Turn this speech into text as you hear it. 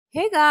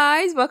Hey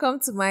guys,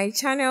 welcome to my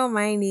channel.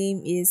 My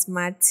name is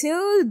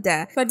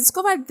Matilda. So I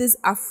discovered this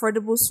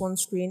affordable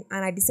sunscreen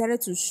and I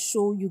decided to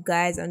show you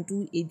guys and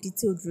do a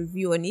detailed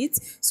review on it.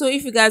 So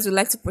if you guys would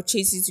like to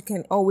purchase it, you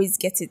can always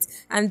get it.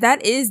 And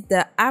that is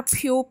the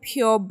Apieu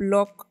Pure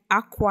Block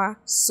Aqua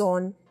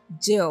Sun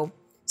Gel.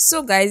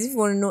 So guys, if you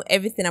want to know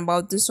everything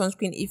about this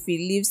sunscreen, if it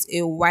leaves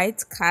a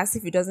white cast,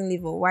 if it doesn't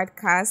leave a white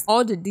cast,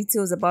 all the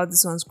details about the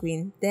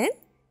sunscreen, then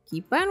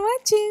keep on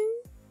watching.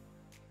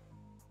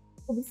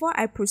 Before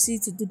I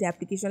proceed to do the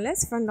application,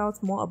 let's find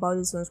out more about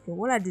the sunscreen.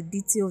 What are the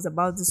details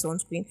about the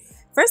sunscreen?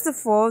 First of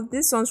all,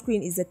 this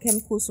sunscreen is a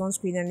chemical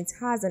sunscreen and it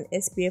has an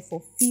SPF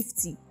of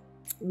 50.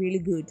 Really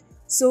good.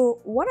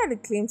 So what are the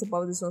claims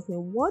about the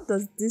sunscreen? What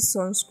does this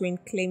sunscreen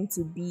claim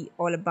to be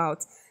all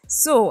about?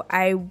 So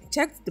I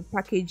checked the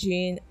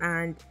packaging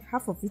and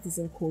half of it is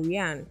in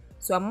Korean.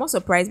 So I'm not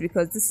surprised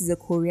because this is a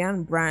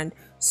Korean brand.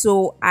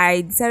 So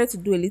I decided to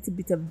do a little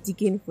bit of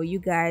digging for you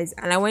guys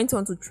and I went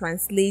on to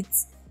translate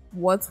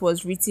what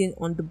was written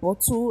on the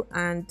bottle,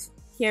 and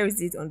here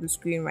is it on the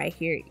screen right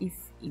here if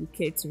you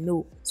care to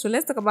know. So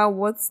let's talk about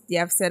what they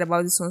have said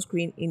about the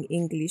sunscreen in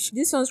English.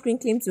 This sunscreen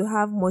claims to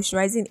have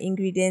moisturizing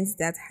ingredients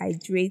that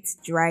hydrate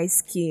dry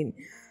skin.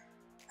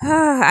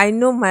 I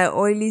know my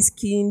oily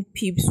skin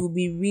peeps will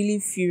be really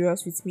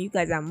furious with me. You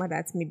guys are mad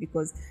at me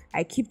because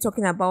I keep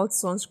talking about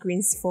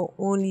sunscreens for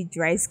only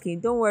dry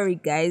skin. Don't worry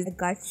guys, I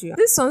got you.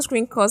 This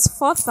sunscreen costs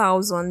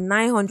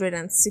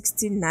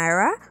 4,960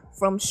 naira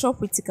from Shop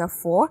with Tika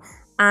 4,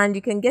 and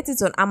you can get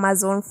it on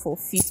Amazon for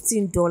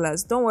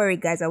 $15. Don't worry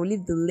guys, I will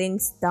leave the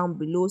links down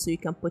below so you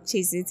can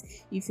purchase it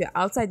if you're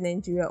outside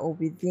Nigeria or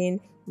within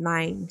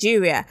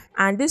Nigeria.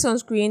 And this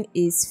sunscreen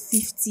is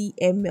 50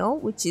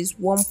 ml, which is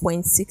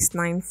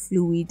 1.69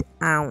 fluid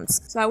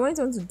ounce. So I went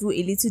on to do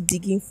a little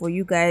digging for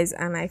you guys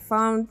and I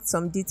found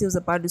some details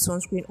about the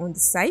sunscreen on the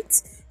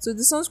site. So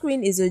the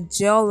sunscreen is a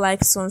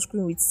gel-like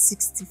sunscreen with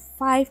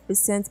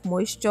 65%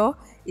 moisture.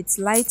 It's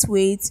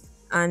lightweight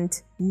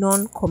and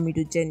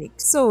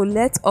non-comedogenic. So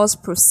let us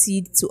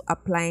proceed to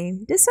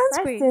applying the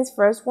sunscreen. First things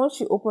first,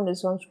 once you open the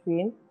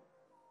sunscreen,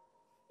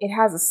 it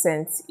has a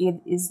scent.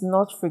 It is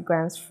not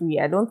fragrance free.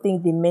 I don't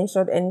think they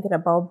mentioned anything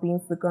about being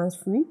fragrance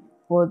free,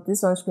 but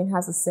this sunscreen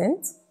has a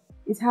scent.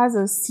 It has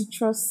a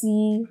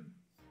citrusy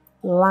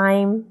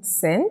lime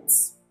scent.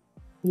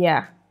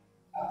 Yeah,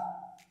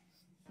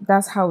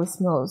 that's how it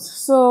smells.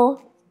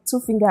 So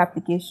 2-finger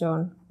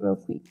application real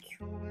quick.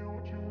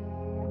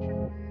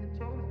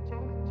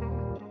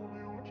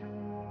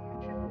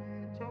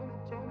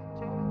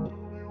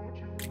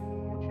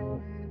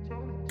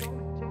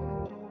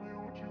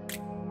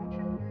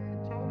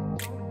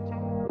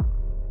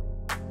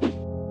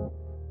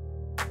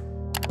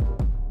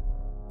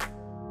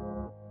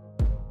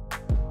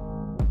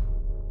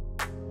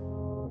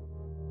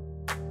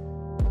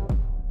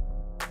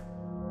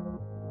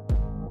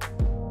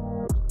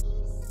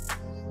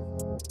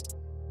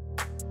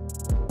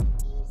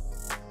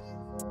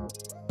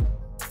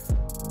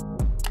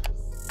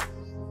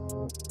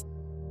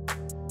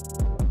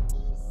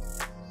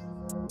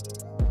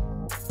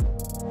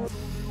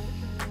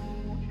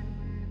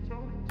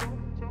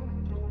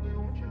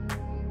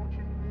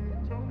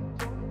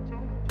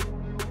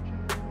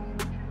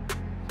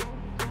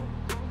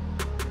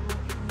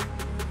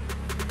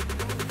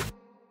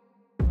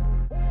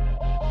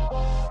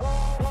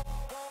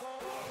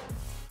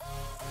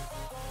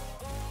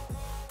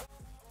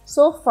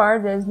 So far,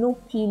 there's no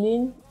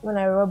peeling when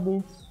I rub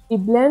it.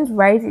 It blends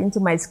right into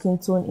my skin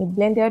tone. It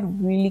blended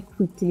really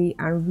quickly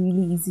and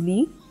really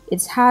easily.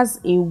 It has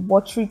a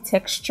watery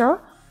texture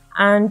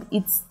and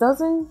it's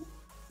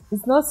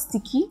not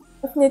sticky.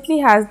 Definitely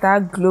has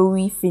that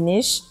glowy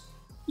finish.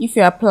 If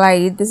you apply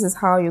it, this is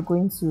how you're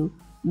going to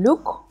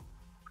look.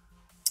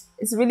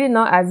 It's really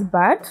not as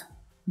bad,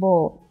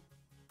 but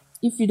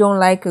if you don't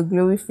like a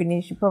glowy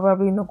finish, you're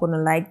probably not going to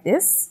like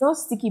this. It's not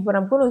sticky, but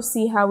I'm going to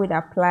see how it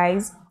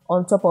applies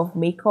on top of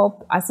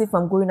makeup as if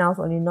I'm going out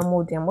on a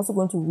normal day. I'm also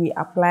going to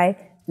reapply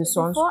the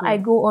sunscreen. Before I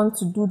go on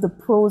to do the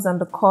pros and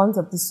the cons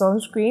of the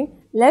sunscreen,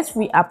 let's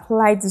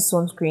reapply the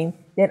sunscreen,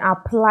 then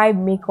apply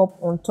makeup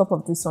on top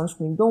of the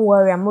sunscreen. Don't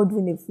worry, I'm not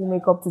doing a full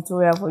makeup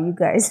tutorial for you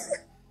guys.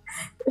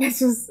 Let's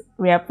just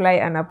reapply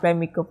and apply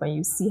makeup and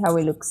you see how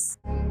it looks.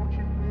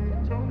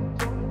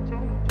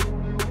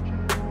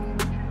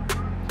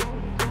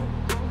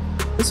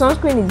 The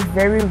sunscreen is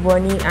very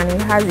runny and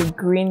it has a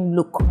green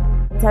look.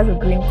 It has a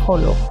green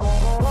color.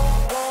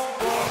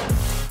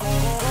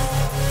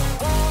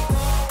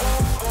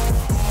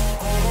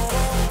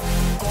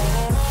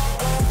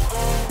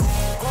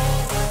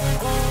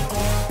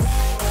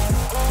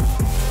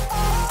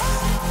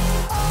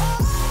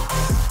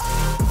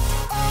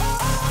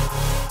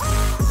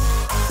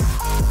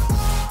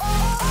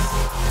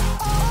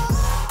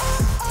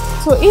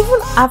 So even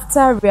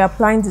after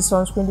reapplying the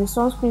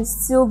sunscreen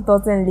still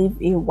doesn't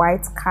leave a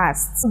white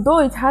cast. Though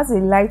it has a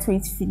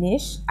lightweight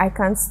finish, I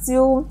can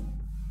still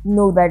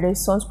know that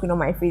there's sunscreen on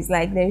my face.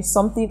 Like there is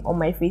something on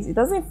my face. It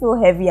doesn't feel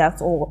heavy at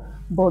all,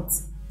 but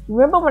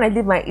Remember when I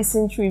did my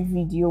Isntree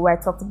video where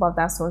I talked about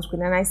that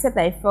sunscreen and I said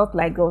that I felt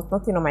like there was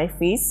nothing on my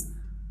face?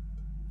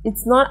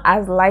 It's not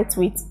as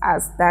lightweight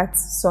as that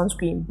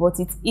sunscreen, but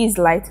it is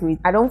lightweight.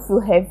 I don't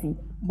feel heavy.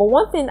 But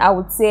one thing I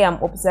would say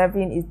I'm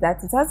observing is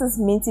that it has this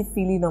minty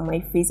feeling on my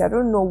face. I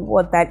don't know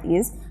what that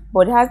is,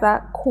 but it has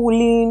that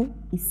cooling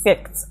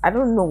effect. I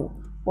don't know,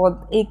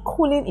 but a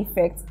cooling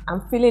effect.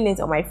 I'm feeling it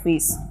on my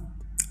face.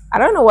 I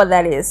don't know what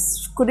that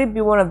is. Could it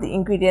be one of the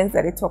ingredients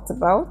that I talked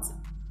about?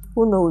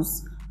 Who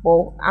knows?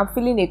 But I'm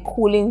feeling a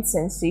cooling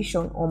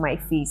sensation on my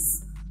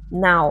face.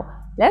 Now,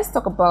 let's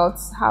talk about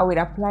how it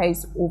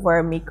applies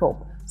over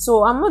makeup.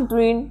 So I'm not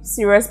doing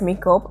serious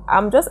makeup.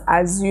 I'm just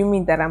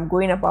assuming that I'm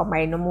going about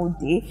my normal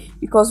day,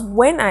 because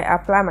when I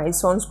apply my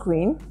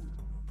sunscreen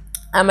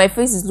and my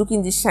face is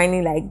looking this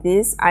shiny like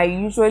this, I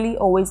usually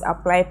always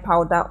apply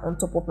powder on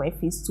top of my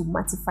face to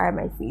mattify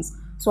my face.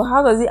 So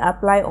how does it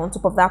apply on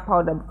top of that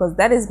powder? Because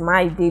that is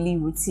my daily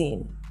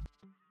routine.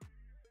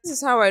 This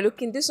is how I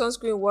look in. This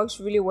sunscreen works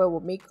really well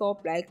with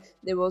makeup. Like,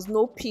 there was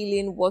no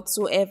peeling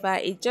whatsoever.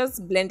 It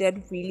just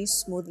blended really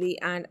smoothly,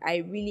 and I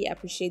really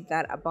appreciate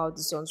that about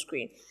the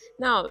sunscreen.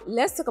 Now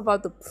let's talk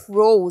about the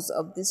pros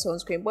of this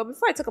sunscreen. But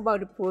before I talk about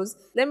the pros,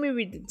 let me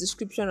read the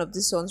description of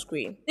this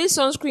sunscreen. This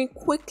sunscreen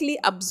quickly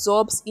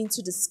absorbs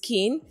into the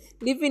skin,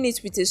 leaving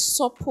it with a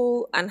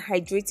supple and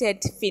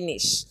hydrated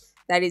finish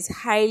that is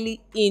highly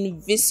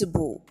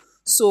invisible.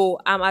 So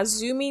I'm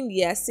assuming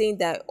they are saying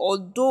that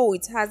although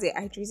it has a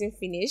hydrating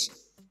finish,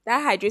 that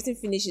hydrating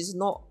finish is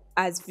not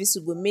as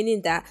visible,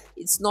 meaning that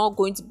it's not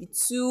going to be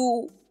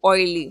too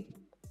oily.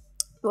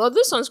 Well,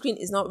 this sunscreen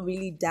is not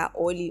really that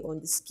oily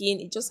on the skin.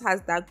 It just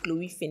has that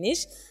glowy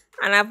finish.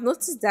 And I've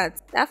noticed that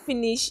that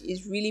finish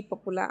is really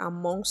popular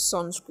among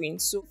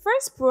sunscreens. So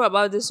first pro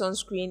about this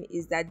sunscreen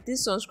is that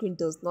this sunscreen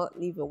does not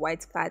leave a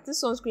white card.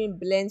 This sunscreen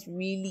blends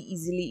really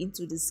easily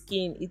into the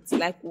skin. It's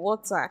like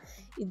water.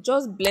 It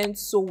just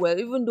blends so well.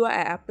 Even though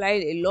I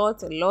applied a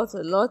lot,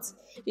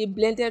 it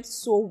blended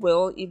so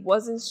well. It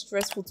wasn't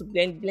stressful to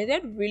blend. It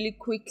blended really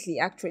quickly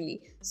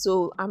actually.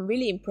 So I'm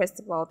really impressed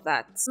about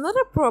that.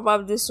 Another pro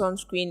about this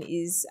sunscreen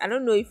is, I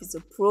don't know if it's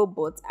a pro,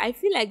 but I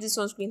feel like this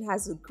sunscreen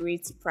has a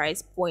great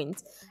price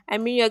point. I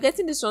mean, you're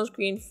getting the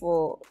sunscreen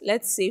for,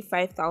 let's say,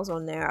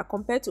 5,000 naira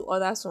compared to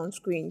other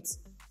sunscreens.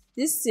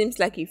 This seems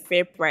like a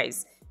fair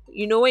price.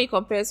 You know, when you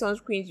compare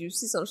sunscreens, you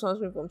see some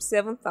sunscreen from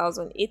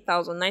 7,000,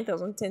 8,000,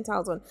 9,000,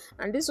 10,000,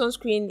 and this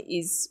sunscreen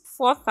is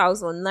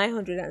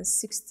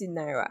 4,960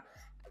 naira.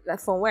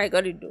 That's from where I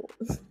got it though.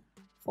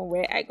 From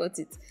where I got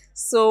it.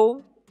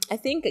 So I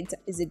think it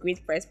is a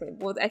great price point,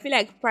 but I feel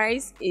like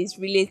price is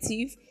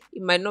relative.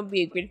 It might not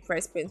be a great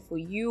price point for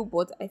you,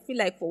 but I feel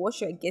like for what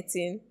you're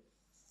getting,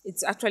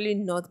 it's actually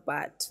not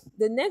bad.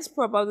 The next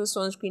pro about the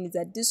sunscreen is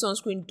that this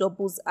sunscreen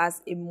doubles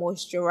as a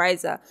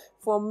moisturizer.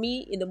 For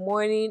me, in the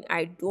morning,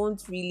 I don't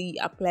really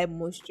apply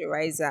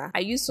moisturizer.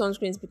 I use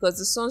sunscreens because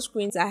the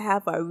sunscreens I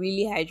have are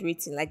really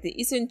hydrating. Like the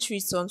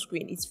Isntree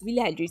sunscreen, it's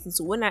really hydrating.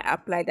 So when I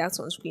apply that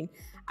sunscreen,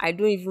 I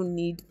don't even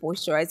need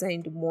moisturizer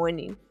in the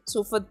morning.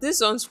 So for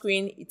this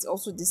sunscreen, it's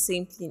also the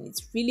same thing.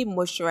 It's really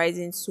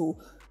moisturizing, so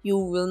you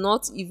will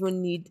not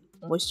even need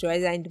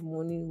moisturizer in the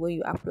morning when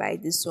you apply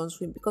this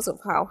sunscreen because of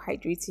how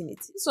hydrating it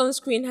is. This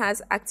sunscreen has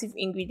active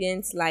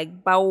ingredients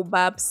like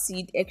baobab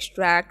seed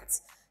extract,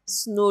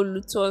 snow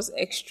lotus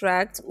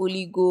extract,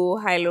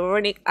 oligo,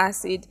 hyaluronic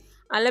acid,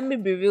 and let me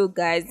be real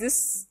guys,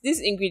 these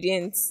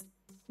ingredients,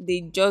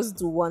 they just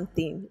do one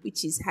thing,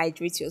 which is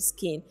hydrate your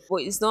skin,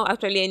 but it's not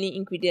actually any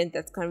ingredient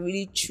that can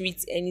really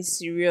treat any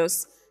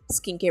serious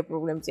skincare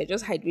problems. They're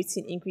just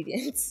hydrating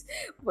ingredients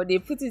but they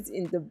put it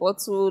in the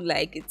bottle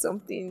like it's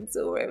something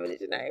so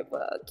revolutionary.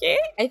 But okay,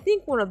 I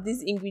think one of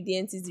these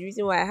ingredients is the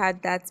reason why I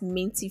had that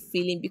minty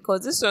feeling,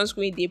 because this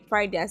sunscreen, they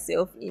pride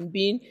themselves in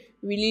being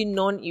really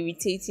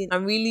non-irritating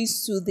and really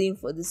soothing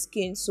for the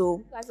skin.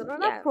 So guys,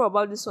 another pro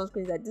about this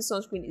sunscreen is that this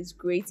sunscreen is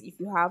great if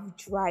you have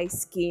dry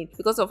skin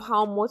because of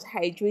how much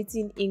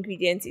hydrating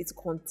ingredients it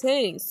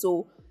contains.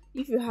 So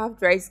if you have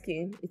dry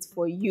skin, it's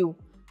for you.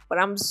 But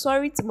I'm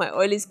sorry to my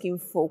oily skin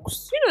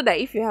folks. You know that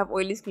if you have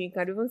oily skin, you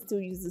can even still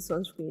use the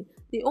sunscreen.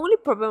 The only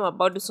problem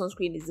about the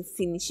sunscreen is the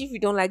finish. If you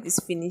don't like this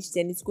finish,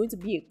 then it's going to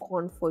be a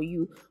con for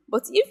you.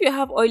 But if you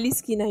have oily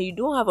skin and you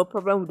don't have a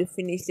problem with the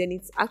finish, then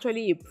it's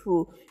actually a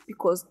pro,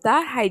 because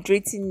that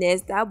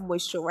hydratingness, that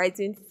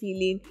moisturizing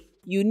feeling,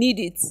 you need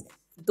it.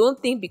 Don't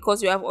think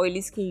because you have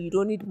oily skin, you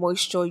don't need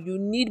moisture. You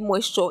need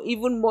moisture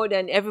even more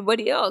than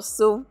everybody else.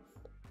 So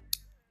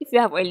if you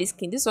have oily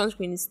skin, this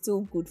sunscreen is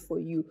still good for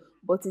you,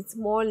 but it's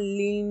more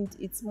leaned,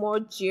 it's more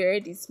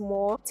geared, it's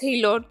more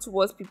tailored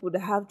towards people that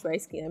have dry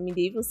skin. I mean,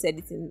 they even said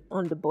it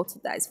on the bottle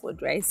that it's for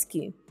dry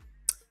skin.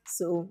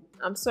 So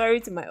I'm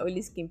sorry to my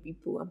oily skin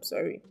people. I'm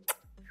sorry.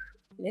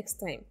 Next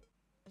time,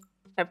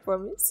 I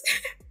promise.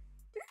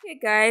 Okay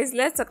guys,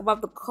 let's talk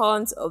about the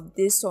cons of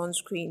this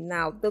sunscreen.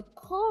 Now, the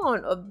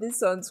con of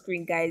this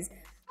sunscreen, guys,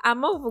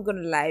 I'm not even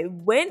gonna lie.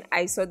 When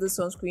I saw the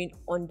sunscreen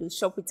on the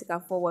Shop with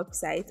Tika 4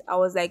 website, I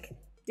was like,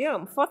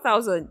 damn,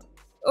 4,000.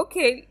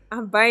 Okay,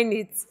 I'm buying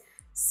it.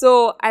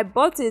 So I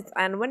bought it,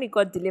 and when it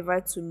got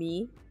delivered to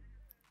me,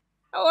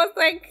 I was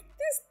like,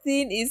 this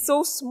thing is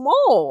so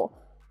small.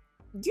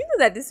 Do you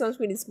know that this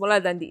sunscreen is smaller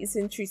than the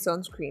Isntree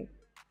sunscreen?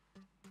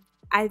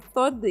 I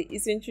thought the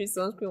Isntree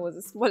sunscreen was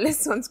the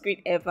smallest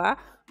sunscreen ever,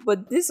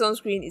 but this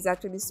sunscreen is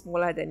actually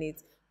smaller than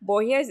it. But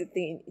here's the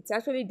thing, it's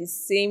actually the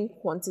same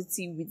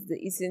quantity with the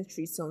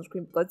Isntree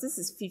sunscreen because this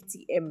is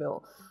 50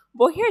 ml.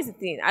 But here's the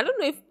thing, I don't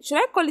know if, should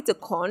I call it a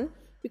con?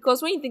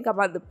 Because when you think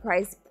about the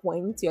price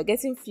point, you're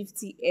getting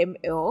 50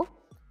 ml,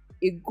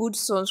 a good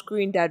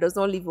sunscreen that does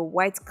not leave a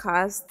white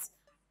cast,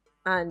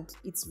 and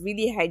it's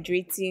really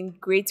hydrating,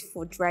 great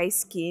for dry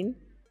skin.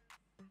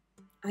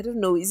 I don't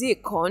know, is it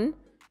a con?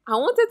 I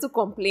wanted to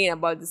complain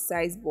about the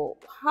size, but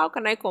how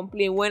can I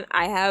complain when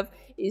I have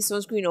a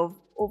sunscreen of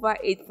over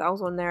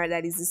 8,000 naira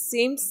that is the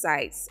same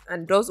size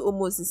and does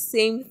almost the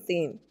same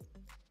thing?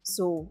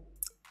 So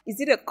is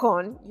it a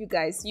con? You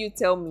guys, you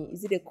tell me,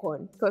 is it a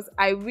con? Because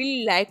I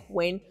really like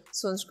when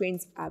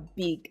sunscreens are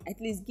big.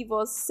 At least give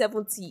us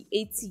 70,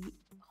 80,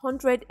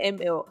 100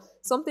 ml,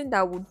 something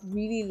that would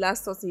really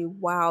last us a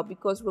while,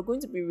 because we're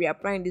going to be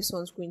reapplying this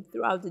sunscreen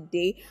throughout the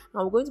day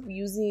and we're going to be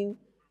using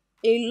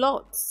a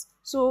lot.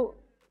 So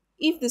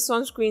if the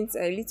sunscreens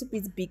are a little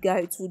bit bigger,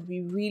 it would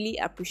be really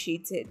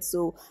appreciated.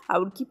 So I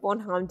would keep on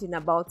hounding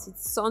about it.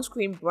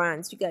 Sunscreen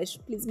brands, you guys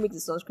should please make the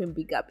sunscreen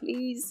bigger,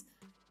 please.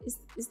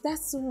 Is that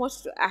so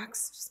much to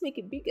ask? Just make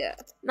it bigger.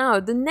 Now,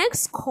 the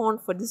next con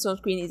for this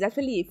sunscreen is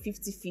actually a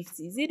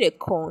 50-50. Is it a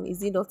con?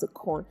 Is it not a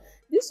con?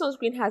 This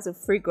sunscreen has a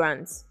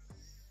fragrance.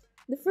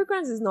 The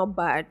fragrance is not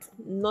bad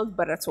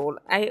at all.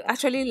 I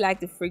actually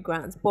like the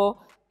fragrance, but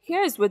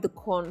here's where the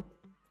con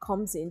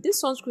comes in.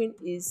 This sunscreen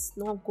is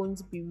not going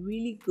to be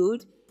really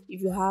good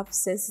if you have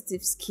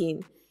sensitive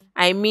skin.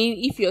 I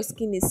mean, if your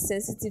skin is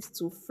sensitive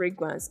to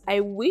fragrance, I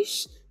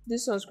wish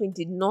this sunscreen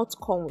did not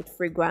come with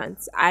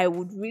fragrance. I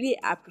would really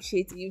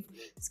appreciate if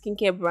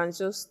skincare brands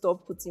just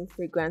stop putting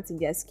fragrance in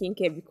their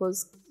skincare,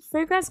 because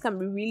fragrance can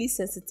be really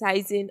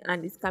sensitizing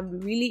and it can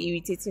be really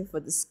irritating for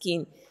the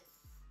skin.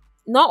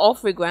 Not all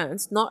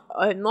fragrance, not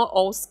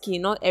all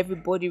skin, not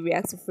everybody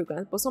reacts to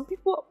fragrance, but some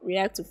people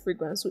react to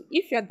fragrance. So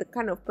if you're the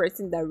kind of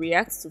person that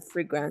reacts to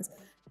fragrance,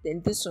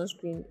 then this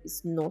sunscreen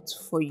is not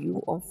for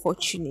you,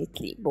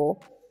 unfortunately. But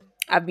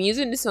I've been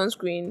using this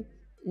sunscreen,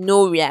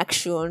 no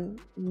reaction,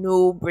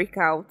 no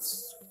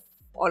breakouts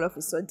all of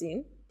a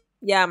sudden.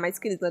 Yeah, my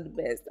skin is not the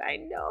best, I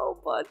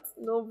know, but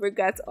no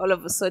breakouts all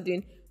of a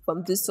sudden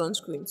from this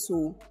sunscreen.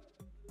 So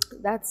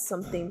that's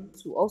something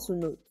to also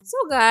note. So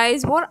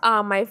guys, what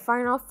are my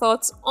final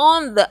thoughts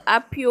on the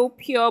Apieu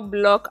Pure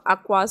Block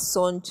Aqua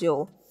Sun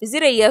Gel? Is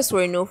it a yes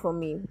or a no for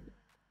me?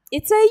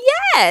 It's a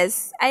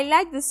yes. I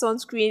like the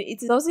sunscreen.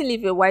 It doesn't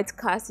leave a white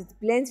cast. It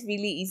blends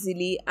really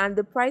easily, and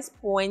the price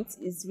point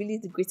is really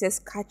the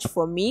greatest catch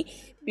for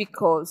me,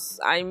 because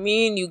I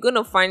mean, you're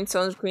gonna find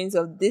sunscreens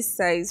of this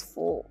size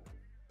for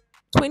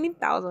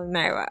 20,000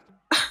 naira.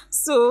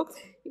 So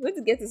you're going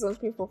to get a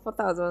sunscreen for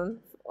 4,000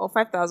 or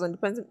 5,000,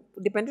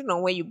 depending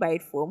on where you buy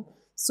it from.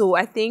 So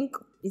I think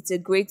it's a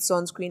great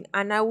sunscreen,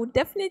 and I would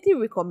definitely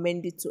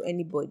recommend it to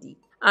anybody.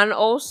 And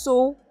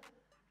also,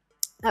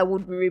 I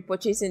would be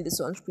repurchasing the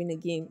sunscreen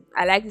again.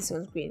 I like the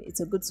sunscreen. It's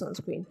a good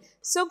sunscreen.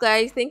 So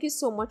guys, thank you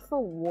so much for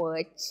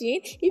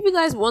watching. If you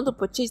guys want to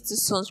purchase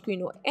this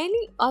sunscreen or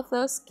any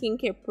other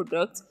skincare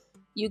product,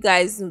 you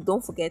guys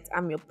don't forget,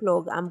 I'm your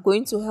plug. I'm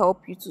going to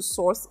help you to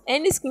source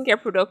any skincare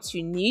products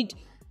you need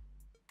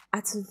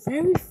at a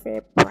very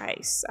fair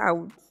price.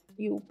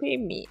 You pay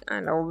me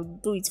and I will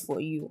do it for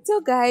you. So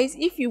guys,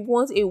 if you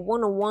want a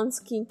one-on-one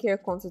skincare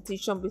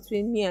consultation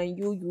between me and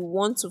you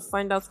want to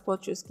find out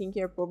what your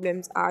skincare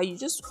problems are, you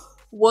just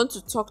want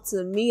to talk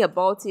to me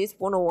about it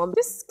one-on-one,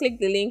 just click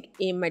the link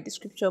in my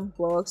description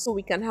box so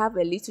we can have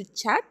a little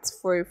chat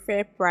for a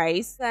fair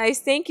price. Guys,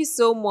 thank you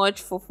so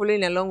much for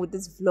following along with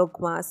this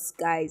vlogmas.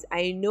 Guys,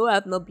 I know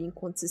I've not been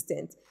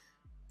consistent.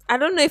 I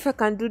don't know if I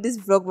can do this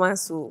vlogmas,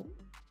 so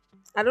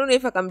I don't know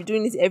if I can be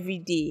doing this every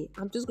day.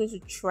 I'm just going to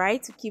try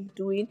to keep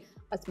doing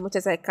as much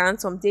as I can.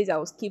 Some days I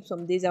will skip,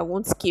 some days I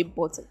won't skip,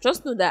 but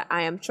just know that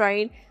I am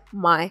trying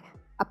my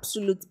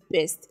absolute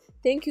best.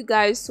 Thank you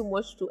guys so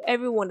much to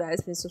everyone that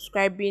has been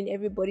subscribing,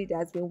 everybody that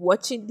has been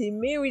watching. The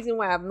main reason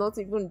why I've not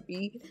even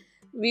been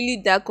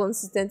really that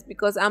consistent,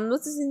 because I'm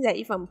noticing that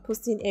if I'm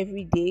posting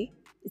every day,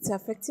 it's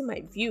affecting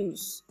my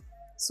views.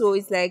 So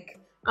it's like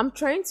I'm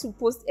trying to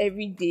post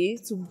every day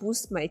to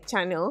boost my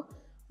channel,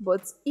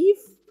 but if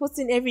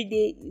posting every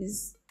day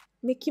is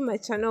making my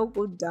channel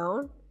go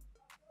down,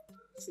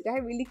 should I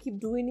really keep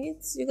doing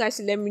it? You guys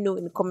should let me know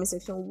in the comment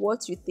section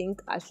what you think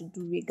I should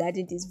do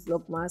regarding this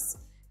vlogmas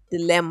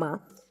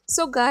dilemma.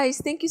 So guys,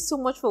 thank you so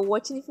much for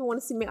watching. If you want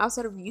to see me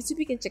outside of YouTube,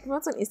 you can check me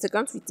out on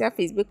Instagram, Twitter,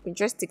 Facebook,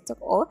 Pinterest, TikTok,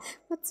 or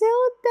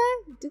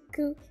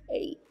Mathildaduku.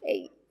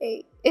 Hey.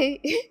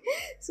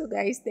 So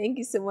guys, thank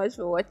you so much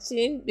for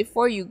watching.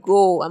 Before you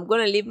go, I'm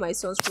gonna leave my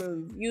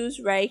sunscreen reviews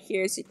right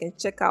here so you can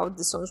check out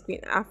the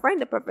sunscreen. I'll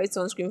find the perfect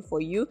sunscreen for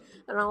you,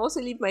 and I'll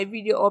also leave my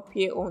video up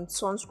here on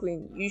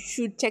sunscreen. You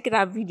should check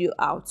that video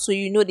out so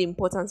you know the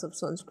importance of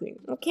sunscreen.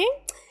 Okay,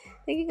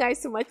 thank you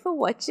guys so much for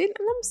watching,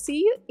 and I'll see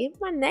you in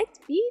my next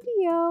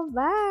video.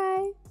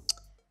 Bye.